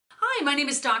Hi, my name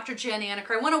is Dr. Jen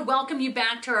Anaker. I want to welcome you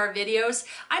back to our videos.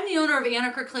 I'm the owner of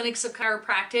Anaker Clinics of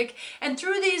Chiropractic, and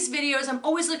through these videos I'm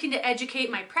always looking to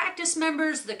educate my practice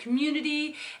members, the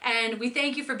community, and we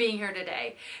thank you for being here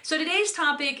today. So today's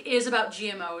topic is about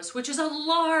GMOs, which is a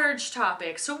large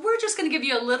topic. So we're just going to give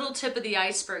you a little tip of the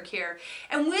iceberg here.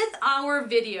 And with our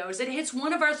videos, it hits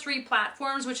one of our 3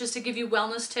 platforms, which is to give you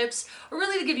wellness tips, or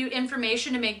really to give you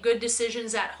information to make good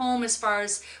decisions at home as far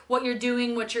as what you're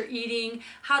doing, what you're eating,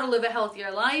 how to live a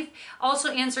healthier life.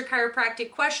 Also answer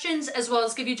chiropractic questions, as well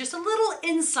as give you just a little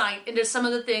insight into some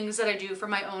of the things that I do for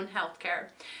my own healthcare.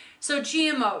 So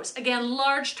GMOs, again,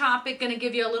 large topic, going to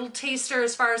give you a little taster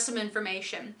as far as some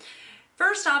information.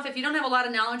 First off, if you don't have a lot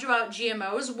of knowledge about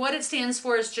GMOs, what it stands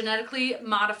for is Genetically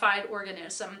Modified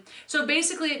Organism. So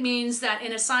basically it means that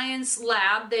in a science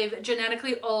lab, they've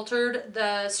genetically altered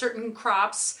the certain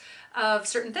crops of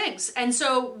certain things. And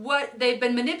so what they've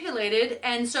been manipulated,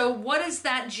 and so what is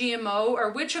that GMO,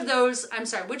 or which of those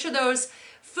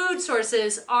food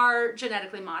sources are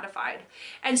genetically modified?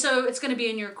 And so it's going to be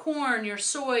in your corn, your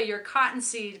soy, your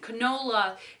cottonseed,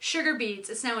 canola, sugar beets.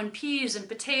 It's now in peas and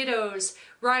potatoes,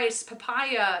 rice,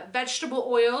 papaya, vegetable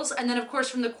oils, and then of course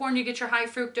from the corn you get your high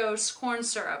fructose corn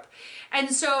syrup.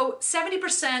 And so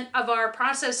 70% of our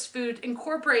processed food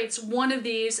incorporates one of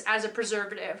these as a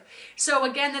preservative. So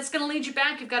again, that's going to lead you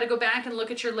back. You've got to go back and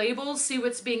look at your labels, see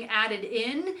what's being added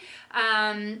in,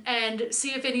 and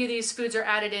see if any of these foods are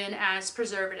added in as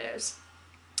preservatives.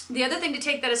 The other thing to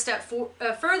take that a step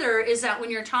further is that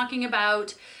when you're talking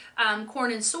about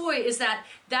corn and soy, is that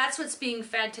that's what's being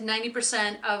fed to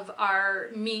 90% of our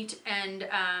meat and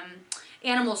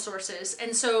animal sources.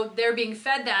 And so they're being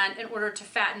fed that in order to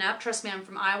fatten up. Trust me, I'm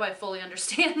from Iowa, I fully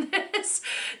understand this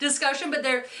discussion, but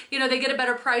they're, they get a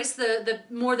better price the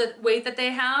more the weight that they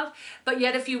have. But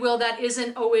yet, if you will, that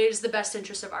isn't always the best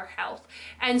interest of our health.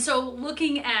 And so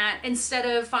looking at, instead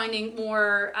of finding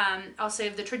more, I'll say,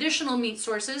 of the traditional meat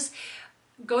sources,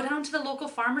 go down to the local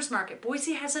farmers market.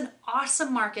 Boise has an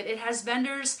awesome market. It has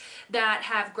vendors that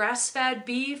have grass-fed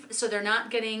beef, so they're not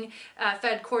getting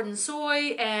fed corn and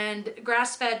soy, and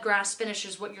grass-fed, grass-finished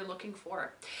is what you're looking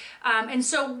for. And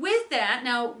so with that,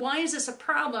 now why is this a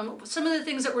problem? Some of the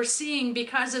things that we're seeing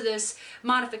because of this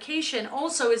modification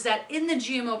also is that in the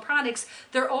GMO products,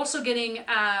 they're also getting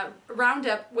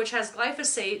Roundup, which has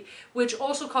glyphosate, which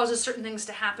also causes certain things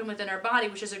to happen within our body,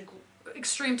 which is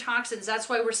extreme toxins. That's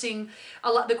why we're seeing a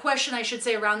lot. The question I should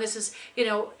say around this is,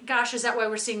 gosh, is that why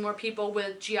we're seeing more people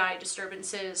with GI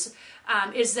disturbances?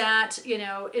 Is that,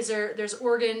 there's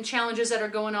organ challenges that are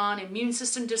going on, immune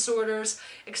system disorders,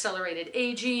 accelerated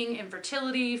aging,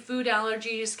 infertility, food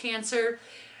allergies, cancer.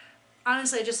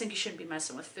 Honestly, I just think you shouldn't be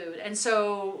messing with food. And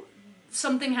so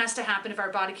something has to happen if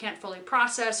our body can't fully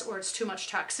process, or it's too much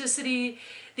toxicity.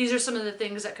 These are some of the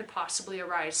things that could possibly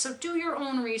arise. So do your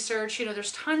own research.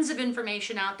 There's tons of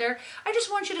information out there. I just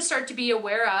want you to start to be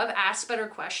aware of, ask better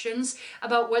questions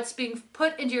about what's being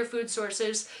put into your food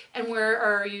sources and where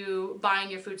are you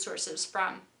buying your food sources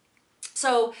from.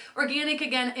 So organic,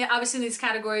 again, obviously in these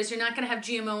categories, you're not going to have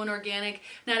GMO and organic.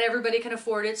 Not everybody can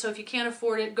afford it. So if you can't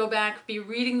afford it, go back, be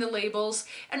reading the labels,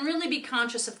 and really be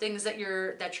conscious of things that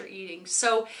you're eating.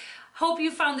 So hope you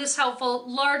found this helpful.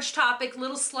 Large topic,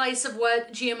 little slice of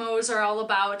what GMOs are all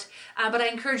about. But I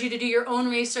encourage you to do your own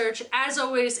research. As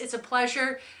always, it's a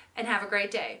pleasure, and have a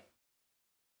great day.